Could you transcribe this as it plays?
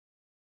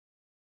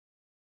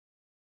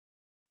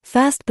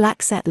First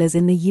black settlers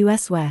in the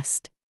U.S.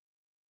 West.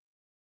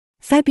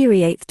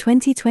 February 8,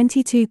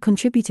 2022.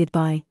 Contributed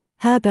by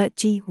Herbert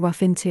G.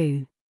 Ruffin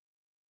II.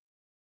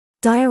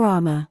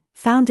 Diorama,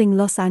 founding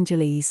Los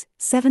Angeles,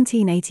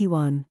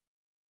 1781.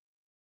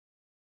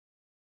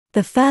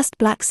 The first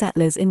black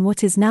settlers in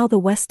what is now the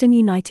western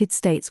United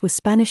States were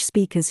Spanish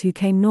speakers who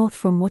came north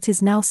from what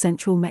is now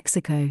central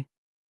Mexico.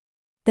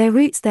 Their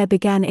roots there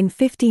began in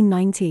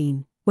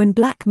 1519, when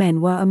black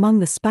men were among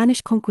the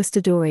Spanish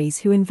conquistadores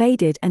who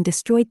invaded and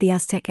destroyed the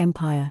Aztec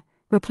Empire,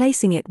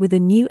 replacing it with a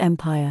new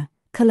empire,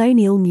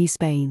 colonial New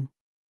Spain.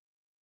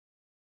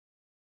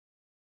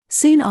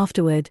 Soon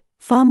afterward,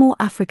 far more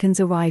Africans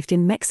arrived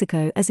in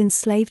Mexico as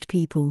enslaved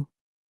people.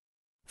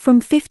 From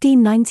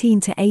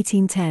 1519 to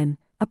 1810,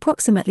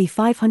 approximately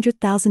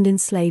 500,000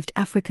 enslaved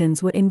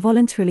Africans were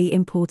involuntarily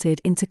imported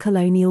into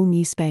colonial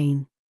New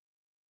Spain.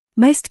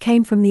 Most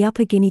came from the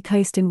Upper Guinea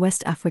coast in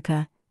West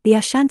Africa, the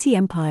Ashanti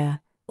Empire,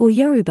 or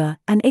Yoruba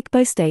and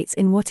Igbo states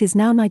in what is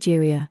now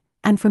Nigeria,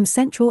 and from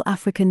Central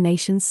African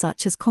nations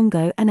such as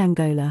Congo and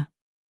Angola.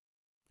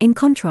 In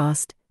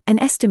contrast, an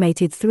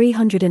estimated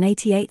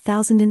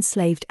 388,000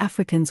 enslaved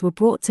Africans were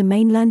brought to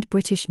mainland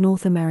British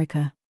North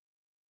America.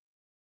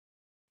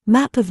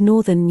 Map of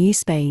northern New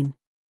Spain.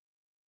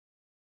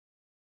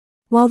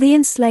 While the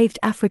enslaved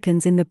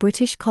Africans in the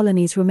British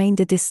colonies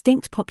remained a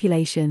distinct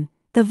population,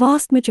 the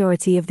vast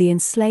majority of the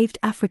enslaved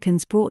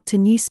Africans brought to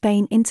New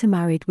Spain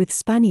intermarried with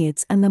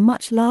Spaniards and the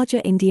much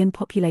larger Indian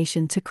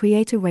population to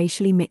create a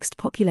racially mixed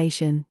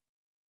population.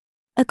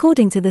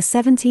 According to the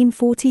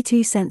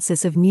 1742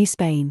 census of New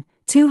Spain,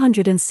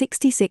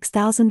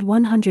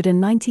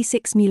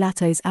 266,196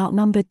 mulattoes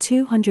outnumbered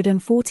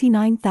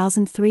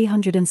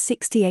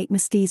 249,368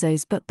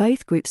 mestizos, but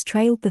both groups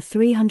trailed the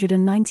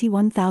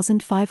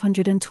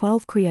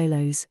 391,512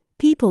 criollos,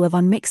 people of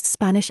unmixed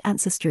Spanish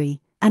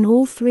ancestry, and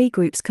all three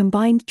groups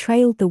combined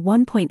trailed the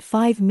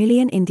 1.5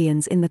 million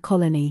Indians in the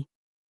colony.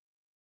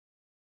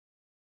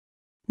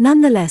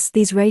 Nonetheless,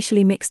 these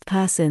racially mixed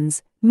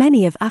persons,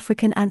 many of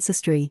African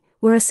ancestry,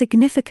 were a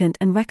significant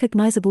and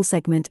recognizable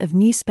segment of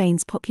New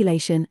Spain's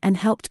population and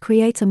helped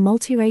create a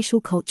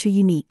multiracial culture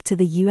unique to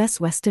the U.S.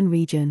 Western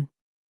region.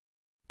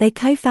 They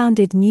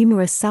co-founded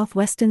numerous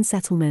southwestern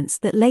settlements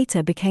that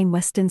later became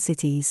western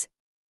cities.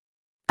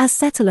 As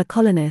settler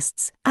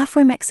colonists,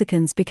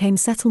 Afro-Mexicans became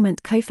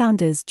settlement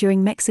co-founders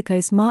during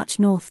Mexico's march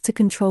north to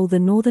control the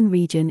northern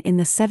region in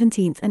the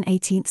 17th and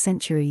 18th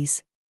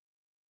centuries.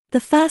 The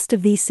first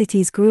of these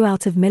cities grew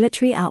out of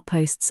military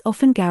outposts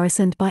often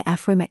garrisoned by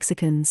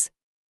Afro-Mexicans.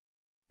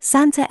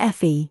 Santa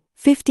Fe,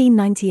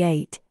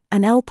 1598,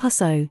 and El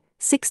Paso,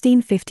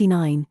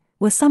 1659,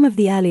 were some of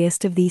the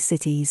earliest of these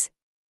cities.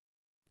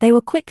 They were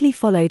quickly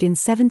followed in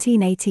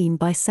 1718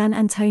 by San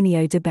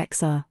Antonio de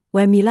Bexar,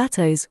 where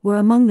mulattoes were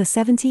among the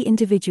 70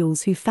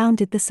 individuals who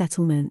founded the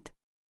settlement.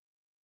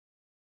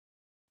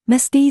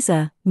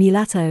 Mestiza,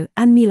 mulatto,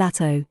 and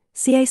mulatto,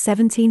 ca.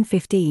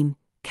 1715,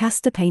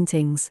 Casta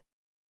paintings.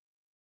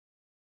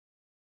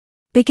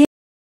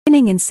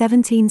 Beginning in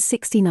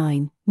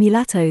 1769,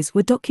 mulattoes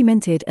were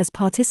documented as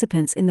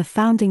participants in the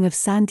founding of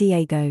San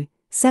Diego,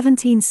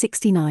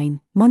 1769,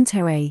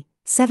 Monterrey,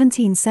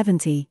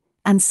 1770,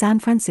 and San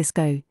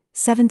Francisco,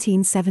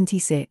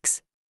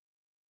 1776.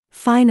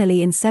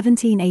 Finally, in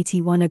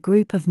 1781, a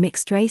group of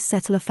mixed-race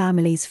settler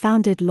families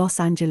founded Los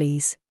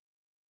Angeles.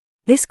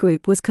 This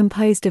group was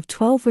composed of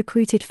 12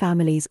 recruited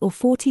families or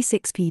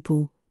 46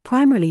 people,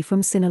 primarily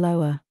from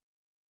Sinaloa.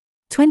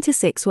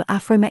 26 were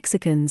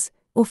Afro-Mexicans,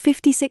 or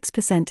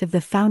 56% of the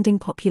founding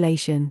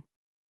population.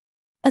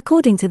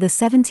 According to the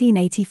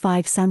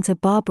 1785 Santa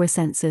Barbara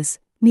census,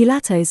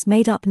 mulattoes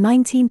made up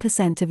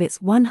 19% of its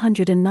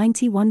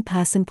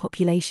 191-person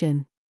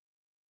population.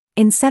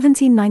 In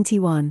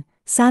 1791,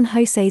 San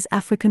Jose's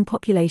African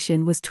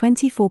population was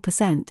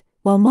 24%,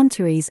 while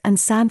Monterrey's and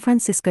San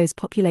Francisco's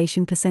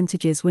population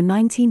percentages were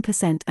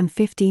 19% and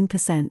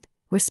 15%,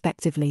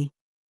 respectively.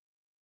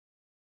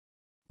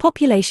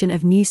 Population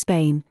of New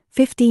Spain,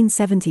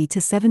 1570 to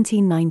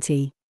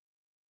 1790.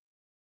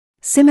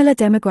 Similar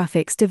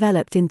demographics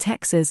developed in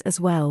Texas as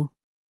well.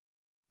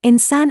 In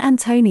San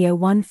Antonio,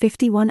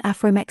 151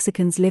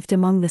 Afro-Mexicans lived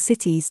among the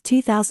city's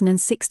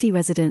 2,060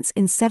 residents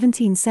in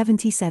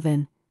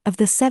 1777. Of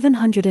the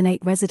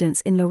 708 residents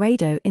in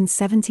Laredo in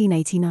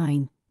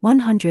 1789,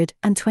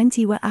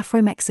 120 were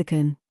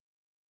Afro-Mexican.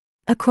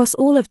 Across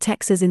all of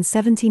Texas in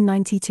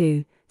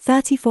 1792,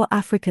 34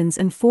 Africans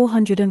and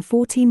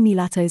 414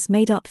 mulattoes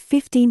made up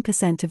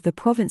 15% of the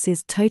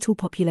province's total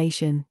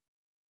population.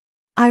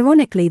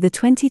 Ironically, the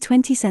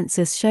 2020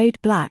 census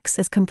showed blacks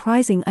as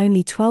comprising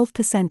only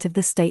 12% of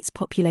the state's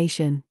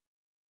population.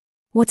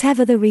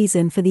 Whatever the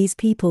reason for these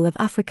people of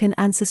African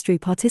ancestry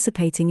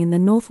participating in the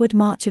northward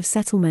march of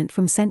settlement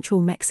from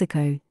central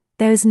Mexico,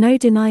 there is no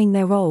denying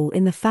their role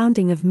in the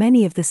founding of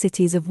many of the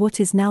cities of what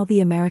is now the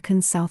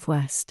American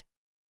Southwest.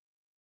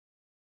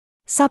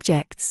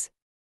 Subjects.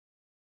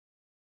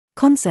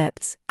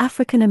 Concepts: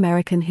 African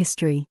American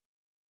history.